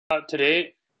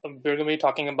Today, we're going to be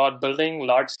talking about building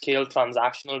large-scale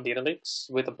transactional data lakes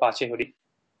with Apache Hudi.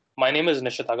 My name is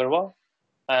Nishith Agarwal,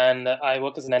 and I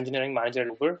work as an engineering manager at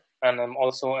Uber, and I'm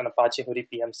also an Apache Hudi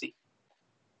PMC.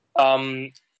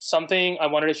 Something I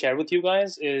wanted to share with you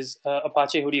guys is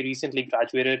Apache Hudi recently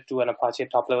graduated to an Apache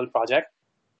top-level project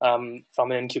from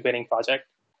an incubating project.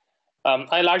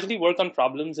 I largely work on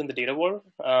problems in the data world,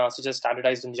 such as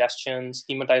standardized ingestion,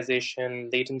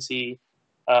 schematization, latency,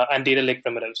 and data lake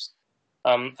primitives.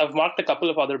 I've marked a couple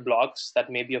of other blogs that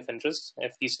may be of interest.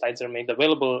 If these slides are made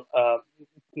available,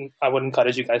 I would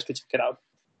encourage you guys to check it out.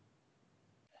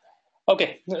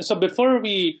 Okay, so before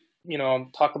we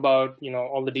talk about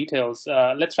all the details,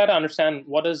 let's try to understand,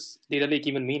 what does data lake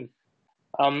even mean?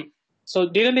 So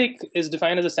data lake is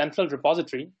defined as a central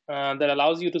repository that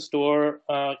allows you to store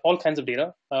all kinds of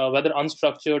data, whether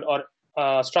unstructured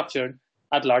or structured,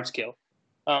 at large scale.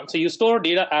 So you store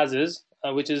data as is,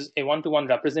 which is a one-to-one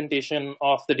representation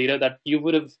of the data that you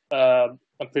would have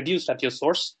produced at your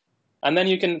source. And then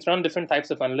you can run different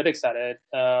types of analytics at it,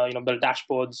 build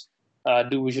dashboards,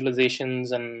 do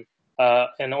visualizations,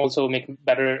 and also make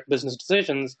better business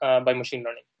decisions by machine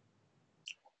learning.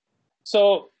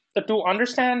 So to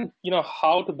understand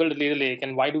how to build a data lake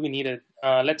and why do we need it,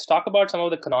 let's talk about some of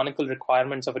the canonical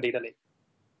requirements of a data lake.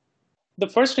 The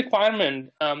first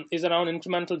requirement is around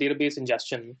incremental database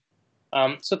ingestion.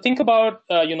 So think about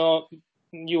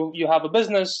you have a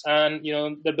business, and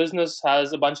the business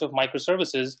has a bunch of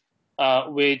microservices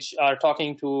which are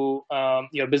talking to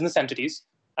your business entities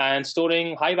and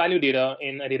storing high-value data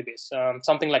in a database,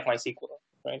 something like MySQL,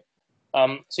 right?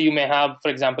 So you may have, for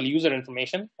example, user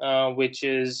information, which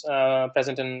is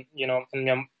present in your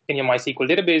MySQL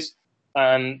database,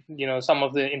 and some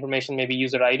of the information may be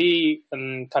user ID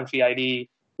and country ID,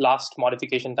 last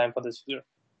modification time for this user.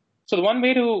 So the one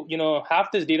way to have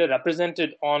this data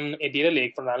represented on a data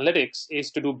lake for analytics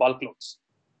is to do bulk loads.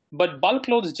 But bulk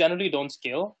loads generally don't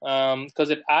scale because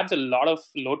it adds a lot of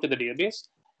load to the database,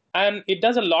 and it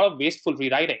does a lot of wasteful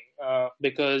rewriting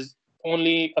because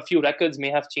only a few records may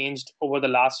have changed over the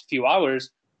last few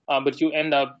hours, but you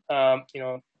end up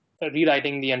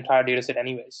rewriting the entire data set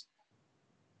anyways.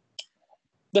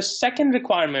 The second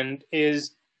requirement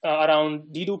is around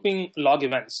deduping log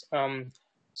events.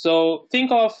 So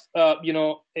think of a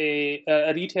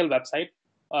retail website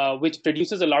which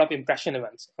produces a lot of impression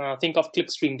events. Think of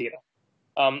clickstream data.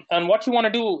 And what you want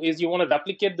to do is you want to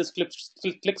replicate this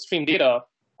clickstream data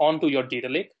onto your data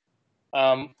lake.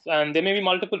 And there may be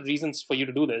multiple reasons for you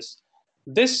to do this.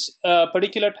 This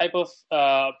particular type of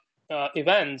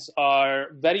events are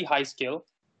very high scale,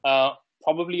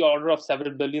 probably order of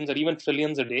several billions or even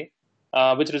trillions a day,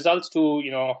 which results to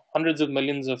hundreds of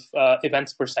millions of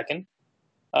events per second.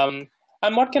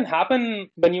 And what can happen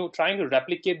when you're trying to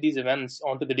replicate these events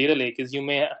onto the data lake is you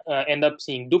may end up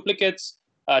seeing duplicates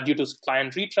due to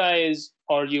client retries,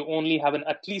 or you only have an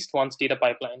at least once data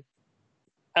pipeline.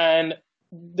 And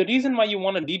the reason why you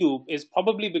want to dedupe is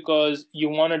probably because you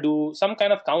want to do some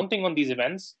kind of counting on these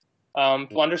events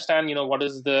to understand what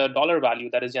is the dollar value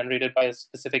that is generated by a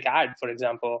specific ad, for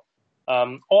example.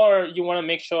 Or you want to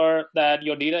make sure that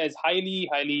your data is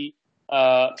highly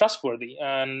trustworthy,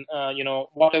 and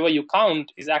whatever you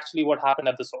count is actually what happened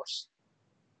at the source.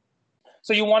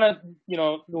 So you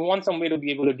want some way to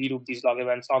be able to dedupe these log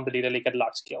events on the data lake at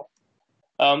large scale.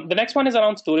 The next one is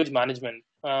around storage management.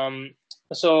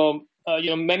 So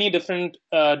many different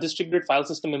distributed file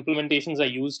system implementations are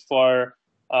used for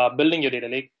building your data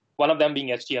lake. One of them being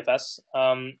HDFS,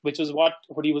 which is what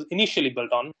Hudi was initially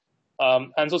built on.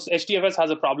 And so HDFS has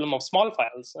a problem of small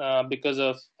files because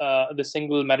of the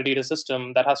single metadata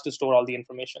system that has to store all the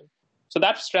information. So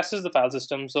that stresses the file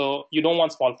system. So you don't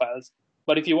want small files.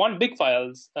 But if you want big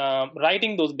files,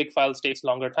 writing those big files takes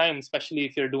longer time, especially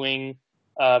if you're doing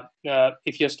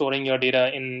if you're storing your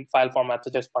data in file formats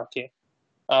such as Parquet.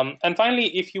 And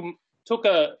finally, if you took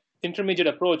a intermediate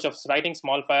approach of writing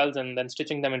small files and then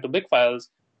stitching them into big files,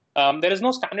 there is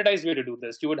no standardized way to do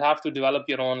this. You would have to develop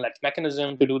your own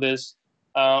mechanism to do this.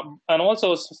 And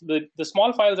also, the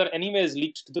small files are anyways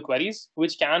leaked to the queries,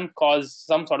 which can cause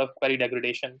some sort of query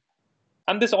degradation.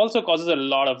 And this also causes a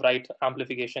lot of write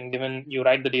amplification, given you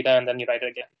write the data and then you write it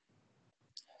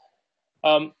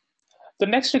again. The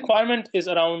next requirement is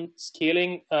around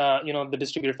scaling the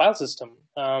distributed file system.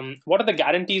 What are the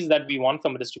guarantees that we want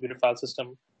from a distributed file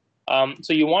system?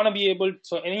 So you want to be able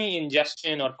so any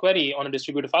ingestion or query on a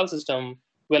distributed file system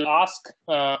will ask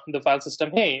the file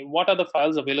system, hey, what are the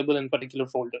files available in a particular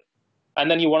folder? And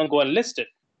then you want to go and list it.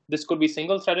 This could be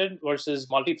single-threaded versus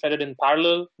multi-threaded in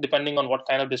parallel, depending on what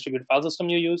kind of distributed file system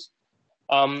you use.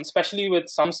 Especially with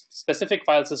some specific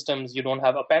file systems, you don't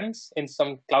have appends in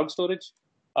some cloud storage.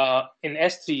 In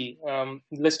S3,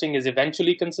 listing is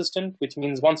eventually consistent, which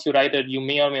means once you write it, you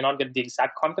may or may not get the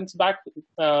exact contents back.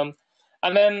 And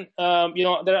then,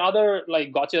 there are other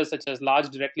like gotchas, such as large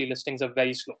directly listings are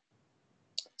very slow.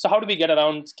 So how do we get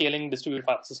around scaling distributed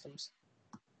file systems?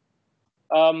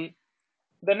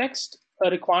 The next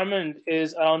requirement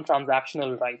is around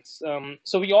transactional rights.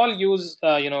 So we all use,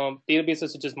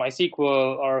 databases such as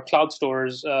MySQL or cloud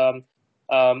stores,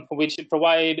 which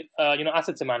provide,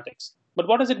 asset semantics. But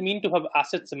what does it mean to have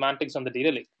asset semantics on the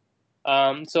data lake?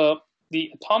 So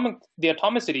the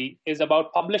atomicity is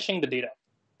about publishing the data.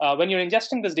 When you're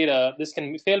ingesting this data, this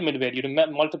can fail midway due to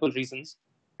multiple reasons.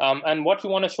 And what you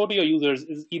want to show to your users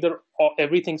is either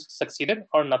everything succeeded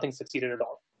or nothing succeeded at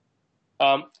all.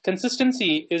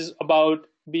 Consistency is about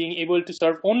being able to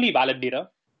serve only valid data,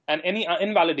 and any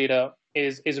invalid data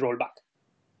is rolled back.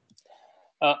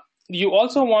 You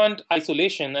also want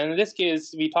isolation, and in this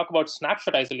case, we talk about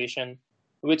snapshot isolation,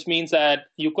 which means that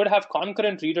you could have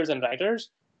concurrent readers and writers,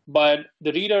 but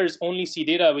the readers only see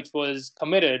data which was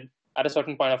committed at a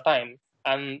certain point of time,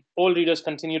 and old readers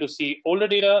continue to see older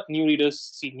data, new readers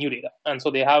see new data, and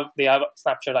so they have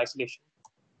snapshot isolation.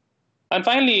 And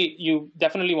finally, you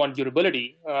definitely want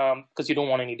durability because you don't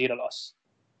want any data loss.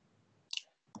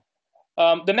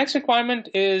 The next requirement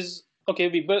is, okay,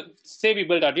 we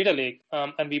build our data lake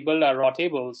and we build our raw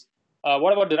tables.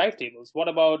 What about derived tables? What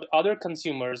about other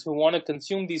consumers who want to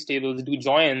consume these tables, do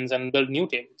joins, and build new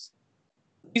tables?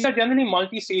 These are generally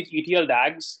multi-stage ETL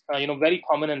DAGs, very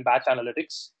common in batch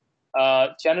analytics.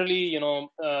 Generally,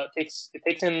 it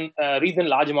takes in reads in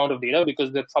large amount of data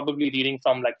because they're probably reading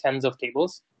from like tens of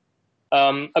tables.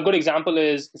 A good example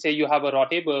is, say you have a raw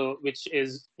table, which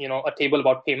is a table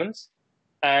about payments,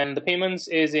 and the payments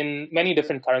is in many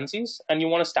different currencies, and you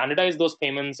want to standardize those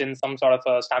payments in some sort of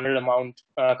a standard amount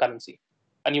currency,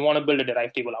 and you want to build a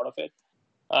derived table out of it.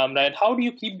 Right? How do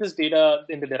you keep this data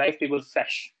in the derived table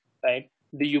fresh? Right?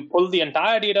 Do you pull the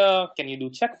entire data? Can you do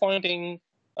checkpointing?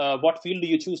 What field do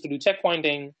you choose to do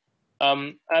checkpointing?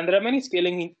 And there are many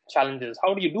scaling challenges.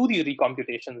 How do you do these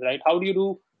recomputations? Right? How do you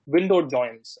do windowed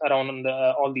joins around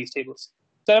all these tables?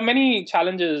 There are many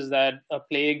challenges that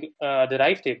plague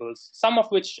derived tables, some of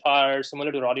which are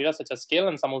similar to raw data, such as scale,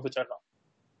 and some of which are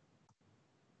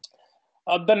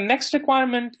not. The next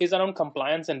requirement is around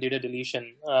compliance and data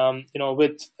deletion.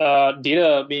 With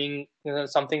data being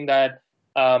something that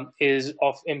is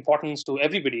of importance to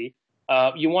everybody,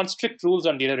 you want strict rules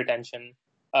on data retention.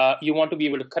 You want to be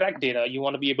able to correct data. You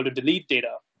want to be able to delete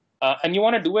data. And you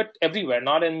want to do it everywhere,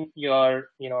 not in your,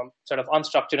 sort of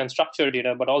unstructured and structured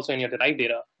data, but also in your derived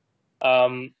data.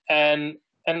 And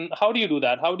how do you do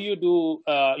that? How do you do,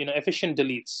 efficient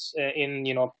deletes in,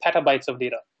 petabytes of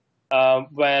data,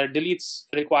 where deletes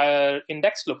require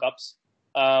index lookups,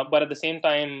 but at the same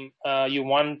time, you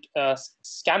want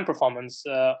scan performance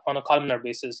on a columnar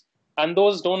basis. And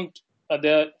those don't,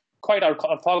 they're quite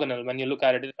orthogonal when you look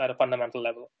at it at a fundamental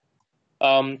level.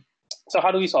 So how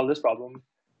do we solve this problem?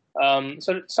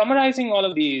 So summarizing all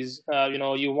of these,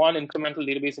 you want incremental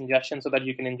database ingestion so that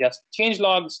you can ingest change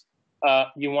logs.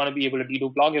 You want to be able to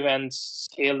dedupe log events,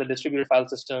 scale the distributed file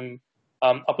system,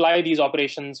 apply these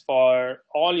operations for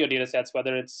all your data sets,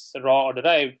 whether it's raw or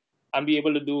derived, and be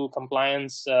able to do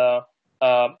compliance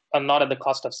and not at the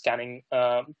cost of scanning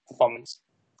performance.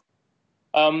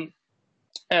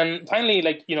 And finally,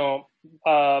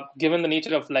 given the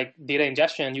nature of data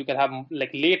ingestion, you can have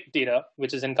late data,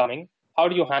 which is incoming. How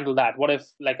do you handle that? What if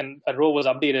a row was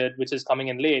updated, which is coming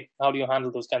in late? How do you handle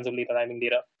those kinds of late arriving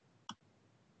data?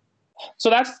 So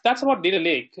that's about data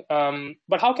lake.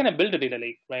 But how can I build a data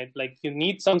lake, right? You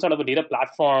need some sort of a data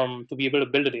platform to be able to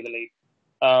build a data lake.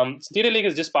 So data lake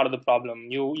is just part of the problem.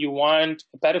 You want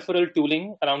peripheral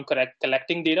tooling around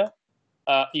collecting data.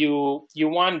 You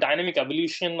want dynamic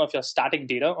evolution of your static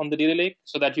data on the data lake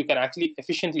so that you can actually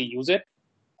efficiently use it.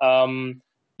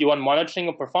 You want monitoring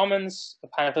of performance, a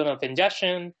pattern of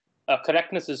ingestion.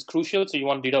 Correctness is crucial, so you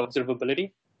want data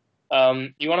observability.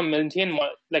 You want to maintain,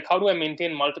 how do I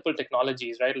maintain multiple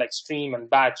technologies, right? Like stream and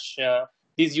batch.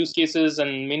 These use cases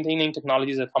and maintaining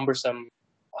technologies are cumbersome.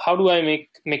 How do I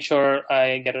make sure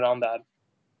I get around that?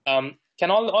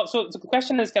 So the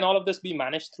question is, can all of this be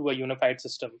managed through a unified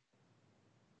system?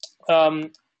 So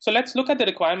let's look at the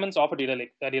requirements of a data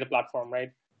lake, a data platform,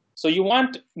 right? So you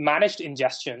want managed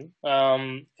ingestion.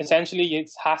 Essentially,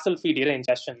 it's hassle-free data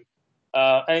ingestion.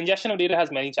 And ingestion of data has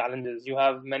many challenges. You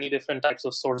have many different types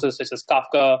of sources, such as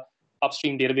Kafka,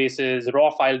 upstream databases,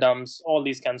 raw file dumps, all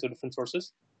these kinds of different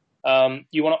sources.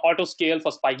 You want to auto-scale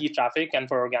for spiky traffic and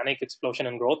for organic explosion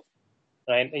and growth.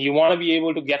 right? And you want to be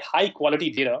able to get high quality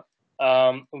data,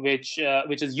 which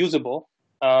is usable,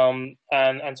 and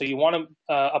so you want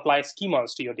to apply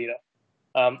schemas to your data.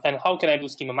 And how can I do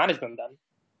schema management then?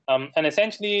 And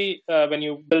essentially, when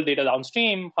you build data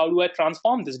downstream, how do I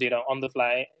transform this data on the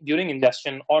fly during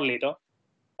ingestion or later?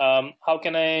 How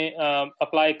can I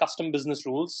apply custom business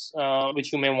rules,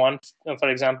 which you may want? For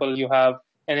example, you have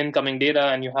an incoming data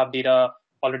and you have data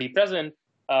already present.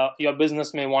 Your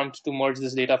business may want to merge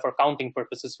this data for counting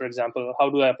purposes, for example. How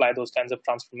do I apply those kinds of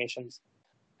transformations?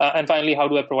 And finally, how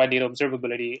do I provide data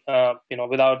observability?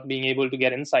 Without being able to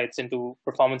get insights into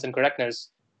performance and correctness,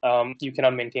 you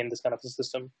cannot maintain this kind of a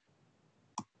system.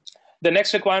 The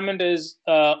next requirement is,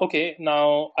 okay,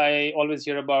 now I always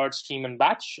hear about stream and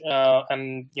batch,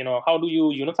 and how do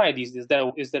you unify these? Is there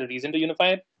a reason to unify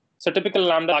it? So typical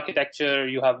Lambda architecture,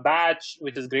 you have batch,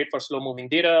 which is great for slow-moving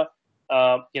data,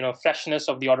 freshness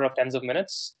of the order of tens of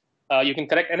minutes. You can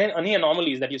correct any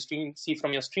anomalies that you see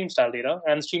from your stream style data,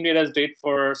 and stream data is great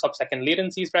for sub-second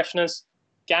latencies, freshness,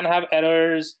 can have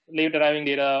errors, late arriving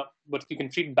data, but you can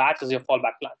treat batch as your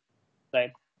fallback plan,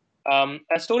 right?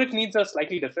 And storage needs are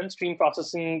slightly different. Stream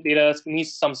processing data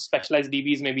needs some specialized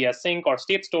DBs, maybe as sync or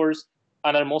state stores,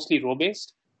 and are mostly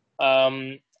row-based.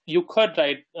 You could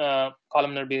write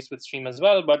columnar-based with stream as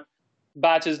well, but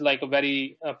batch is like a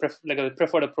very a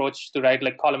preferred approach to write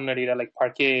like columnar data, like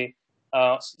Parquet.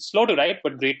 Slow to write,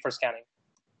 but great for scanning.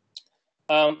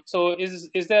 So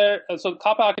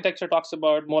Kappa architecture talks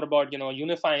more about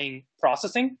unifying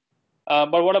processing.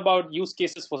 But what about use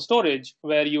cases for storage,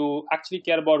 where you actually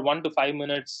care about 1 to 5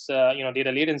 minutes,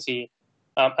 data latency,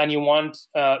 and you want,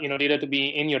 data to be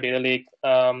in your data lake,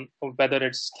 whether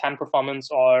it's scan performance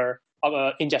or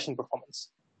ingestion performance.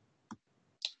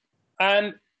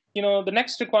 And the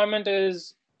next requirement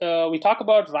is we talk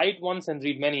about write once and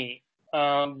read many,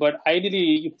 but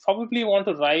ideally you probably want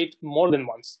to write more than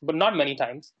once, but not many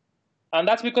times. And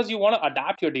that's because you want to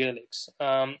adapt your data lakes.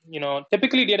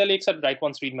 Typically data lakes are write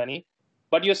once, read many,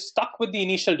 but you're stuck with the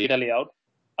initial data layout.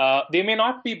 They may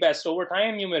not be best. Over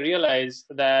time, you may realize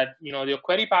that your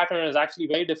query pattern is actually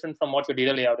very different from what your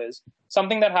data layout is.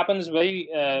 Something that happens very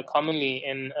commonly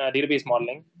in database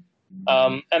modeling.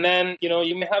 And then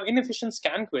you may have inefficient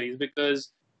scan queries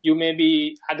because you may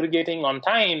be aggregating on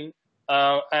time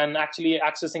and actually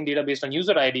accessing data based on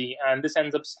user ID, and this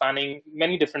ends up spanning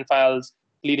many different files,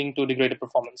 leading to degraded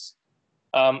performance.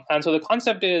 And so the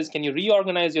concept is, can you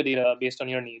reorganize your data based on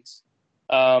your needs?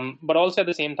 But also at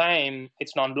the same time,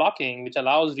 it's non-blocking, which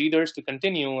allows readers to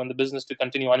continue and the business to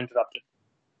continue uninterrupted.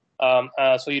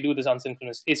 So you do this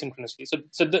asynchronously.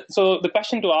 So the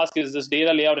question to ask is, does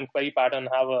data layout and query pattern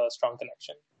have a strong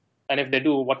connection? And if they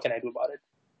do, what can I do about it?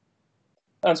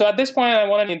 And so at this point, I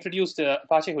want to introduce the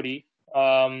Apache Hudi.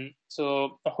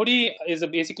 So Hudi is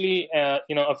basically a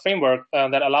framework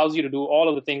that allows you to do all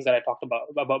of the things that I talked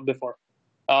about before.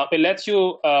 It lets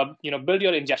you build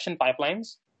your ingestion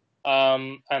pipelines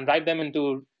and write them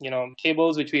into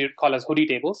tables which we call as Hudi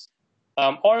tables,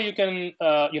 or you can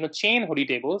chain Hudi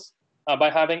tables by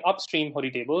having upstream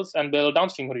Hudi tables and build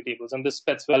downstream Hudi tables, and this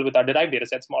fits well with our derived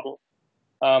datasets model.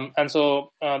 And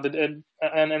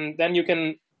then you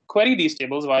can query these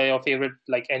tables via your favorite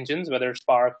engines, whether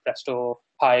Spark, Presto,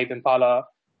 Hive, Impala,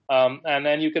 and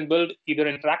then you can build either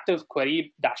interactive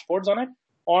query dashboards on it,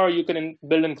 or you can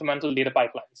build incremental data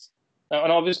pipelines.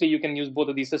 And obviously, you can use both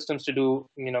of these systems to do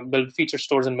build feature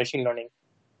stores and machine learning.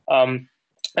 And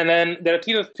then there are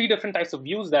three different types of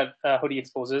views that Hudi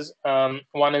exposes.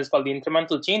 One is called the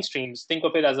incremental change streams. Think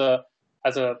of it as a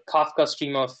Kafka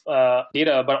stream of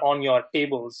data, but on your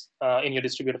tables in your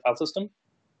distributed file system.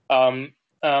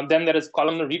 Then there is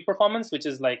columnar read performance, which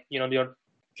is your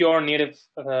pure native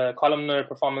columnar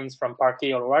performance from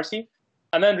Parquet or ORC.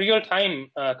 And then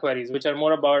real-time queries, which are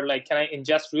more about can I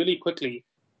ingest really quickly,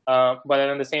 but then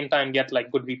at the same time get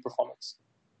good read performance.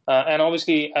 And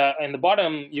obviously, in the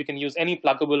bottom, you can use any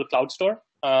pluggable cloud store,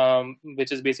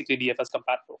 which is basically DFS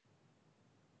compatible.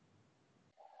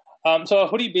 So a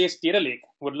Hudi-based data lake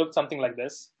would look something like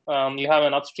this. You have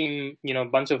an upstream,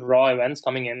 bunch of raw events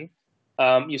coming in.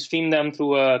 You stream them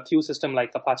through a queue system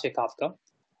like Apache Kafka.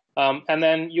 And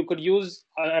then you could use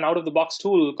an out-of-the-box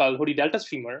tool called Hudi Delta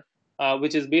Streamer,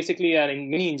 which is basically a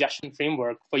mini ingestion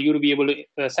framework for you to be able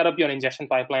to set up your ingestion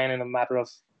pipeline in a matter of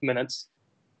minutes.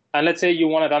 And let's say you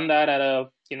want to run that at a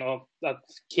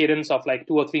cadence of 2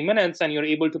 or 3 minutes, and you're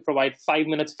able to provide 5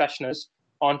 minutes freshness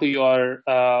onto your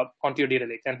data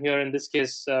lake. And here in this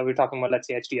case, we're talking about, let's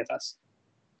say, HDFS.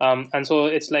 And so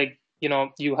it's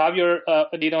you have your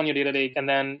data on your data lake, and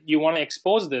then you want to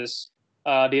expose this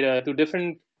data to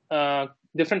different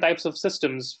types of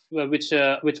systems which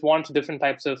want different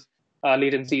types of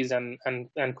latencies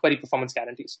and query performance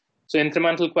guarantees. So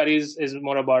incremental queries is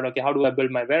more about, okay, how do I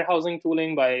build my warehousing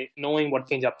tooling by knowing what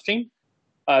changed upstream?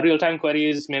 Real-time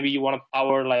queries, maybe you want to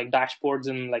power like dashboards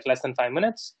in like less than 5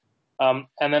 minutes. And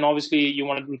then obviously you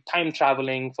want to do time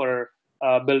traveling for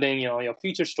building, your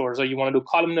feature stores, or you want to do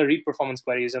columnar read performance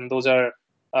queries, and those are,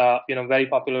 very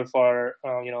popular for,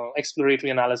 exploratory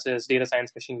analysis, data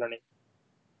science, machine learning.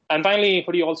 And finally,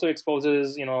 Hudi also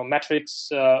exposes, metrics,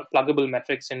 pluggable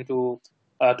metrics into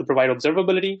to provide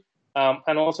observability.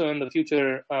 And also in the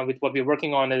future, with what we're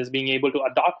working on is being able to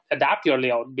adapt your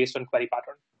layout based on query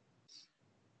pattern.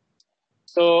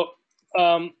 So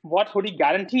what Hudi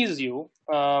guarantees you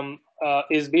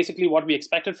is basically what we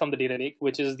expected from the data lake,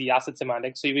 which is the asset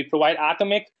semantics. So we provide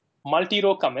atomic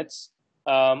multi-row commits.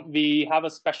 We have a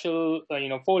special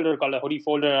folder called a Hudi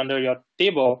folder under your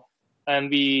table, and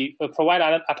we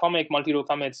provide atomic multi-row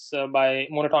commits by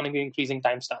monotonically increasing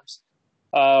timestamps.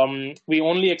 We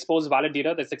only expose valid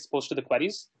data that's exposed to the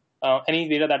queries. Any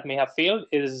data that may have failed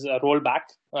is rolled back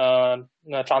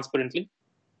transparently.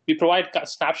 We provide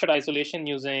snapshot isolation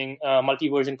using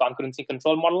multi-version concurrency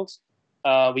control models.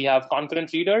 We have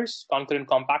concurrent readers, concurrent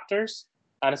compactors,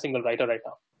 and a single writer right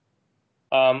now.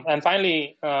 And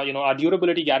finally, our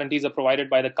durability guarantees are provided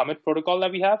by the commit protocol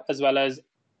that we have, as well as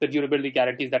the durability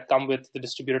guarantees that come with the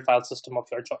distributed file system of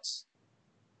your choice.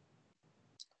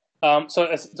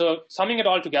 So summing it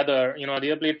all together,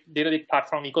 data lake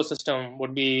platform ecosystem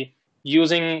would be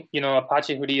using,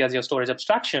 Apache Hudi as your storage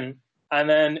abstraction, and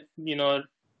then,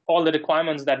 all the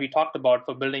requirements that we talked about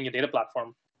for building your data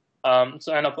platform.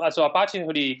 So Apache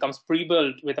Hudi comes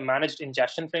pre-built with a managed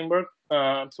ingestion framework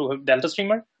through Delta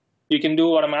Streamer. You can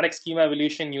do automatic schema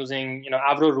evolution using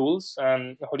Avro rules,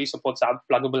 and Hudi supports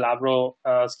pluggable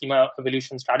Avro schema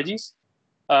evolution strategies.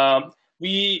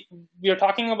 We are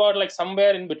talking about like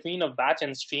somewhere in between of batch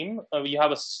and stream. We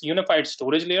have a unified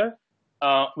storage layer,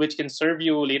 which can serve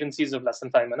you latencies of less than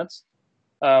 5 minutes.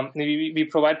 We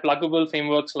provide pluggable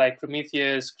frameworks like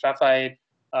Prometheus, Graphite,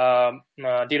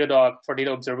 Datadog for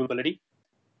data observability.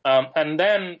 And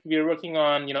then we're working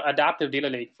on adaptive data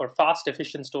lake for fast,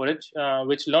 efficient storage,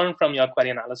 which learn from your query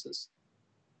analysis.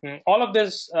 All of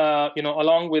this,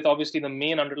 along with obviously the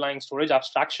main underlying storage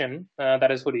abstraction that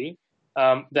is Hudi,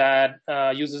 that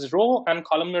uses row and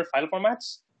columnar file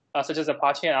formats, such as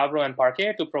Apache, Avro, and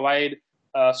Parquet, to provide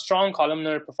strong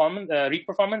columnar performance, read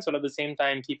performance, while at the same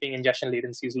time keeping ingestion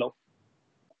latencies low.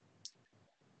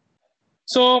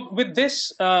 So with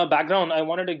this background, I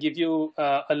wanted to give you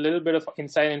a little bit of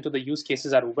insight into the use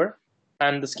cases at Uber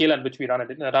and the scale at which we run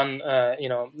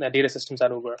data systems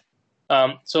at Uber.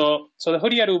 So the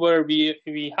Hudi at Uber,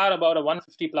 we had about a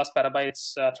 150 plus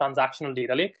petabytes transactional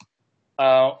data lake.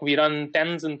 We run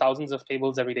tens and thousands of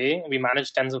tables every day. We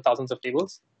manage tens of thousands of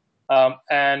tables.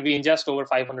 And we ingest over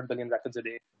 500 billion records a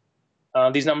day.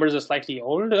 These numbers are slightly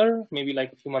older, maybe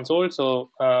like a few months old, so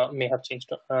may have changed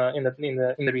in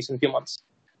the recent few months.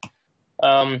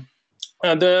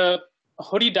 The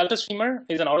Hudi Delta Streamer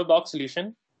is an out-of-the-box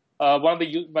solution. I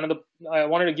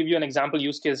wanted to give you an example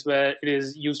use case where it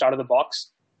is used out of the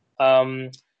box.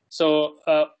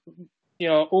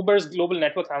 Uber's global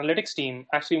network analytics team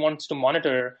actually wants to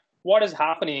monitor what is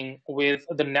happening with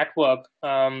the network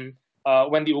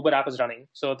when the Uber app is running.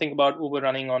 So think about Uber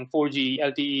running on 4G,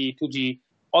 LTE, 2G,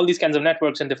 all these kinds of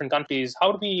networks in different countries.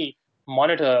 How do we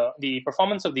monitor the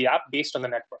performance of the app based on the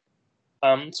network?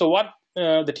 So what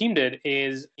the team did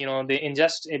is, they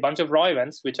ingest a bunch of raw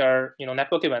events, which are,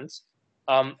 network events.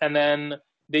 And then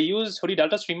they use Hudi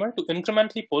Delta Streamer to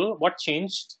incrementally pull what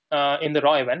changed in the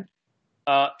raw event,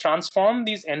 transform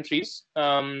these entries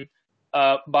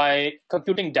by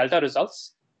computing delta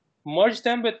results, merge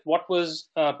them with what was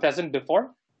present before,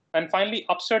 and finally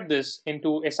upsert this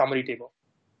into a summary table.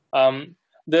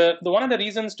 The one of the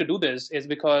reasons to do this is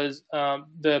because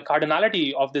the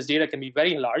cardinality of this data can be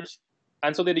very large,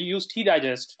 and so they use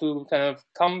T-digest to kind of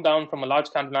come down from a large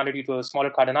cardinality to a smaller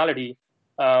cardinality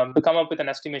to come up with an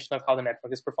estimation of how the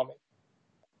network is performing.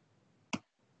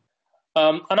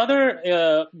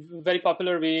 Another very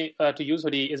popular way to use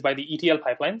Hudi is by the ETL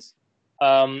pipelines.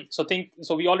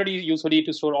 So we already use Hudi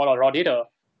to store all our raw data,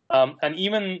 and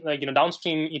even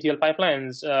downstream ETL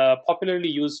pipelines popularly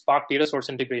use Spark data source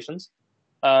integrations,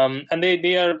 and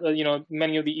they are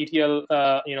many of the ETL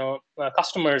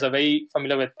customers are very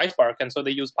familiar with PySpark, and so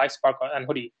they use PySpark and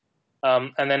Hudi,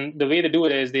 and then the way they do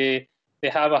it is they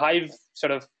have a Hive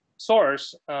sort of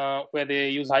source where they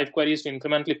use Hive queries to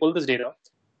incrementally pull this data,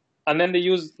 and then they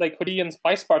use like Hudi and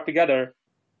PySpark together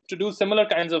to do similar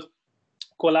kinds of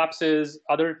collapses,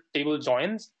 other table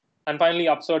joins, and finally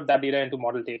upsert that data into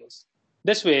model tables.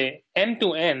 This way, end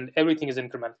to end, everything is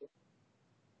incremental.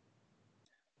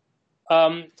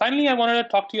 Finally, I wanted to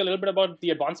talk to you a little bit about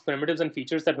the advanced primitives and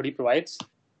features that Hudi provides.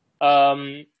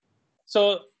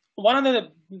 So one of the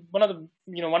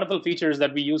wonderful features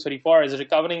that we use Hudi for is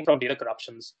recovering from data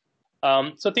corruptions.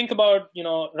 So think about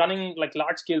running like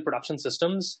large scale production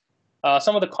systems.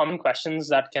 Some of the common questions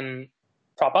that can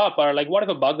crop up are like, what if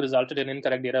a bug resulted in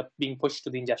incorrect data being pushed to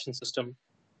the ingestion system?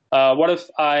 What if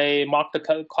I marked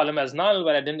a column as null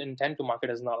where I didn't intend to mark it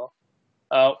as null?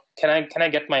 Can I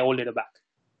get my old data back?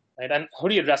 Right? And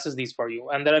Hudi addresses these for you.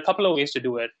 And there are a couple of ways to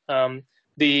do it.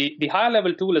 The higher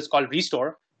level tool is called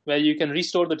restore, where you can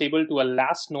restore the table to a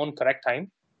last known correct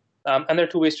time. And there are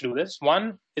two ways to do this.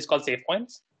 One is called save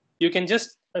points. You can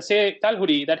just tell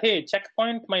Hudi that, hey,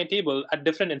 checkpoint my table at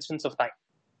different instants of time.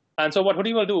 And so what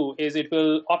Hudi will do is it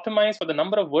will optimize for the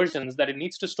number of versions that it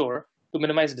needs to store to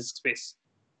minimize disk space.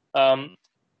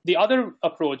 The other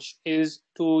approach is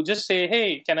to just say,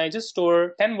 hey, can I just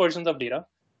store 10 versions of data?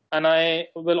 And I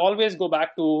will always go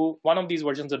back to one of these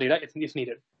versions of data if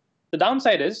needed. The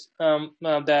downside is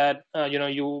that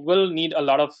you will need a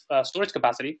lot of storage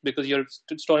capacity because you're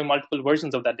storing multiple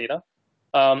versions of that data.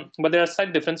 But there are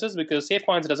slight differences because save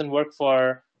points doesn't work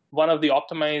for one of the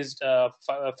optimized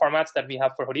formats that we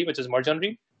have for Hudi, which is merge and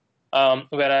read,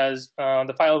 whereas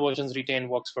the file versions retained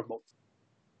works for both.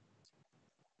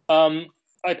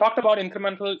 I talked about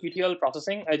incremental ETL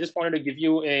processing. I just wanted to give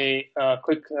you a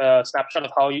quick snapshot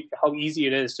of how easy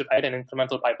it is to write an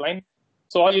incremental pipeline.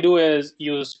 So all you do is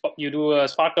you do a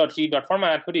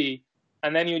spark.read.format Hudi,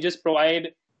 and then you just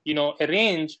provide a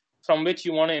range from which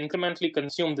you want to incrementally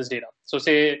consume this data. So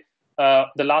say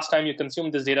the last time you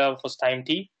consumed this data was time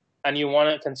t, and you want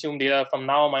to consume data from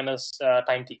now minus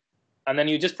time t. And then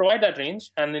you just provide that range,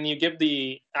 and then you give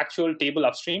the actual table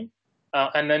upstream,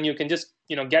 and then you can just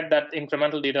get that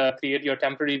incremental data, create your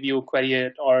temporary view, query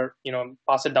it, or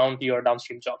pass it down to your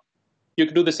downstream job. You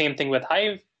could do the same thing with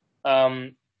Hive.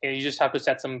 You just have to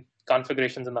set some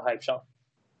configurations in the Hive shell,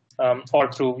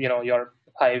 or through your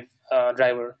Hive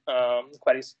driver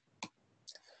queries.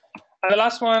 And the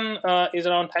last one is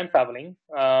around time traveling.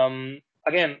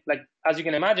 Again, like as you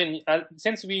can imagine,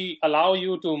 since we allow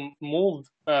you to move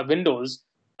windows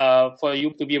for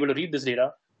you to be able to read this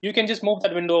data, you can just move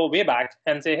that window way back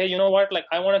and say, hey, you know what? Like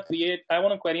I want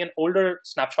to query an older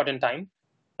snapshot in time,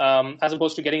 as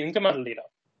opposed to getting incremental data.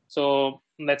 So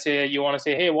let's say you want to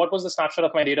say, hey, what was the snapshot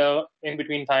of my data in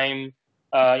between time,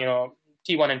 T1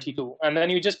 and T2, and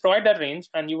then you just provide that range,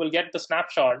 and you will get the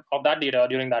snapshot of that data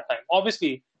during that time.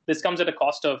 Obviously, this comes at a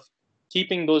cost of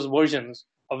keeping those versions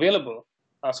available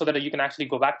so that you can actually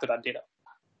go back to that data.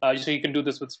 So you can do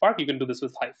this with Spark, you can do this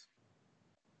with Hive.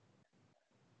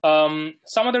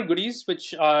 Some other goodies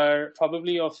which are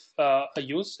probably of a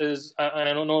use is, and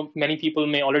I don't know, many people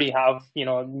may already have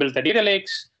built their data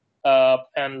lakes,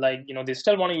 and they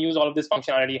still want to use all of this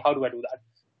functionality. How do I do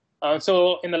that?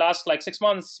 So in the last 6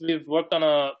 months, we've worked on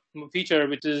a feature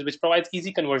which provides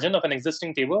easy conversion of an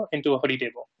existing table into a Hudi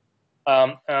table.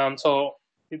 So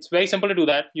it's very simple to do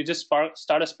that. You just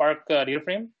start a Spark data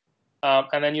frame,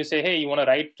 and then you say, hey, you want to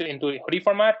write into a Hudi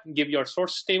format, give your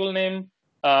source table name,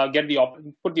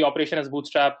 put the operation as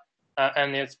bootstrap,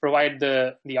 and it's provide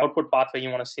the output path where you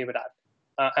want to save it at.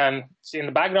 And in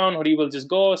the background, Hudi will just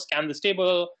go scan this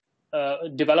table,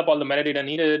 develop all the metadata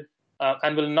needed,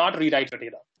 and will not rewrite your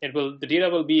data. The data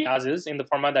will be as is in the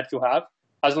format that you have,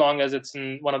 as long as it's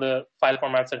in one of the file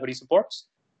formats that Hudi supports.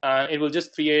 It will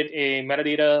just create a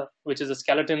metadata, which is a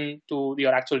skeleton to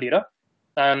your actual data,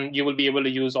 and you will be able to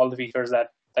use all the features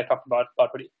that I talked about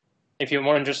Hudi. If you're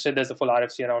more interested, there's a full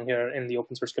RFC around here in the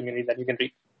open source community that you can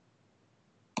read.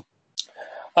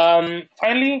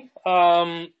 Finally,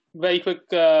 very quick,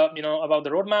 about the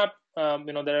roadmap.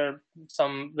 There are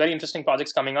some very interesting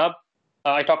projects coming up.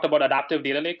 I talked about adaptive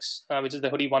data lakes, which is the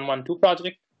Hudi 112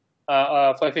 project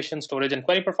for efficient storage and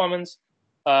query performance.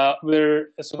 So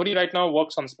Hudi right now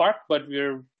works on Spark, but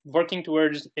we're working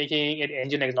towards making it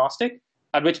engine agnostic,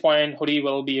 at which point Hudi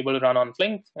will be able to run on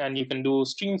Flink, and you can do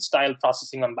stream-style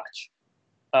processing on batch.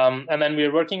 And then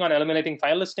we're working on eliminating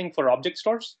file listing for object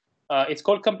stores. It's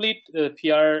code complete. The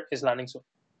PR is landing soon.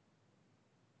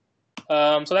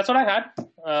 So that's what I had.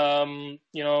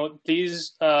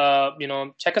 Please,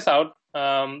 check us out.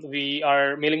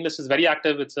 Our mailing list is very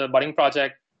active. It's a budding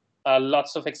project.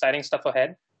 Lots of exciting stuff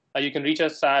ahead. You can reach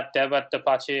us at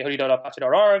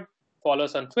dev@hudi.apache.org, follow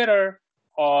us on Twitter,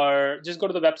 or just go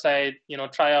to the website,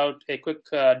 try out a quick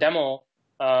demo.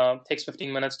 Takes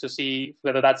 15 minutes to see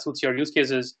whether that suits your use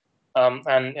cases,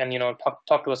 and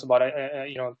talk to us about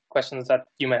questions that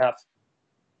you may have.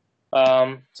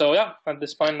 So yeah, at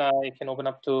this point, I can open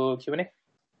up to Q&A.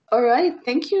 All right,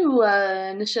 thank you,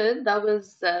 Nishith. That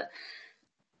was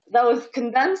that was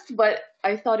condensed, but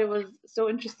I thought it was so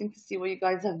interesting to see what you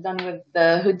guys have done with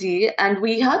the Hudi. And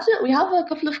we have a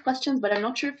couple of questions, but I'm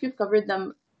not sure if you've covered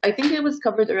them. I think it was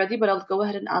covered already, but I'll go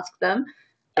ahead and ask them.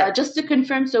 Sure. Just to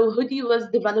confirm, so Hudi was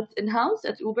developed in-house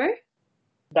at Uber?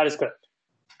 That is correct.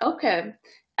 Okay.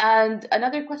 And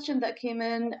another question that came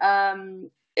in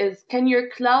is, can your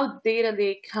cloud data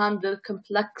lake handle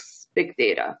complex big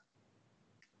data?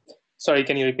 Sorry,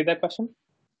 can you repeat that question?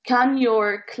 Can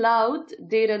your cloud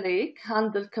data lake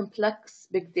handle complex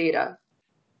big data?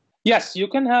 Yes, you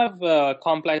can have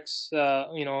complex,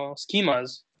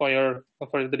 schemas for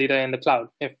the data in the cloud.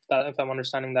 If I'm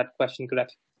understanding that question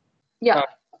correctly. Yeah.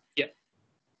 Yeah.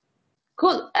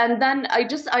 Cool. And then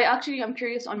I'm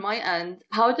curious on my end,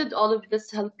 how did all of this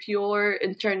help your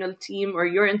internal team or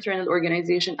your internal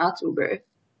organization at Uber?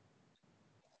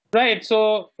 Right.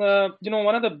 So,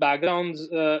 one of the backgrounds,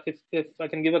 if I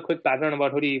can give a quick background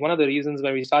about Hudi, one of the reasons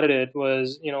why we started it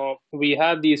was, we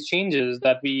had these changes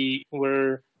that we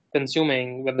were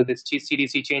consuming, whether it's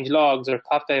CDC change logs or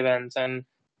Kafka events, and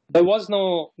there was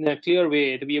no clear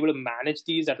way to be able to manage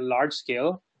these at a large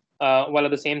scale, while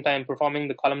at the same time performing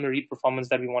the columnar read performance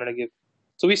that we wanted to give.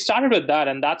 So we started with that,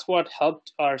 and that's what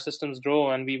helped our systems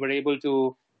grow, and we were able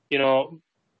to,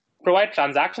 provide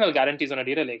transactional guarantees on a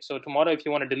data lake. So tomorrow, if you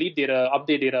want to delete data,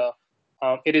 update data,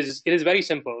 it is very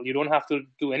simple. You don't have to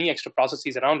do any extra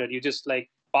processes around it. You just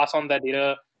pass on that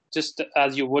data just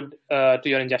as you would to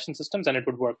your ingestion systems, and it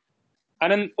would work.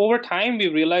 And then over time, we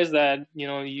realized that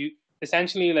you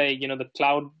essentially the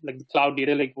cloud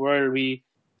data lake world,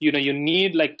 you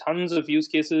need tons of use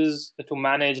cases to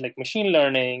manage machine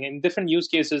learning and different use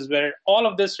cases where all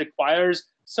of this requires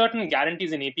certain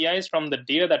guarantees and APIs from the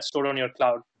data that's stored on your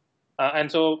cloud.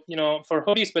 And so, for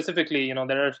Hudi specifically,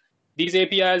 these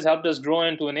APIs helped us grow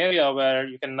into an area where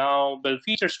you can now build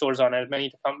feature stores on it.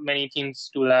 Many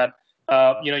teams do that.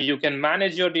 You can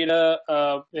manage your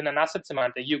data in an asset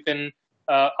semantic. You can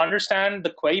understand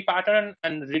the query pattern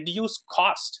and reduce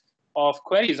cost of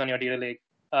queries on your data lake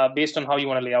based on how you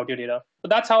want to lay out your data. So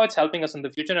that's how it's helping us in the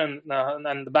future, and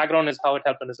the background is how it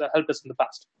helped us in the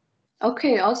past.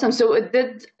 Okay, awesome. So it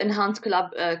did enhance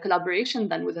collaboration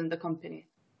then within the company.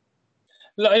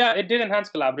 Yeah, it did enhance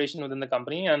collaboration within the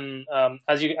company, and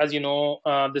as you know,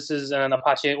 this is an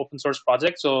Apache open source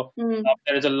project, so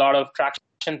there is a lot of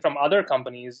traction from other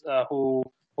companies who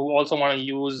also want to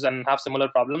use and have similar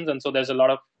problems, and so there's a lot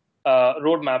of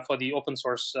roadmap for the open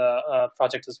source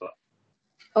project as well.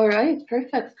 All right,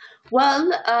 perfect.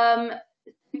 Well,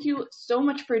 thank you so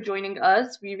much for joining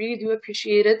us. We really do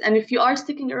appreciate it, and if you are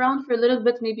sticking around for a little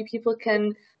bit, maybe people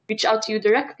can reach out to you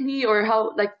directly, or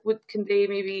how can they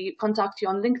maybe contact you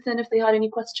on LinkedIn if they had any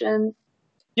questions?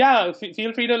 Yeah,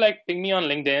 feel free to ping me on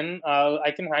LinkedIn.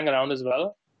 I can hang around as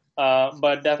well,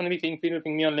 but definitely feel free to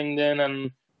ping me on LinkedIn.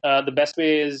 And the best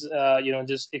way is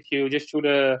just if you just shoot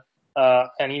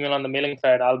an email on the mailing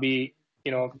thread, I'll be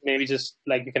maybe just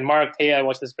you can mark, hey, I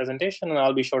watched this presentation, and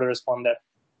I'll be sure to respond there.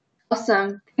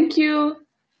 Awesome. Thank you.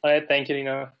 All right, thank you,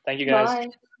 Nina. Thank you, guys.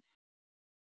 Bye.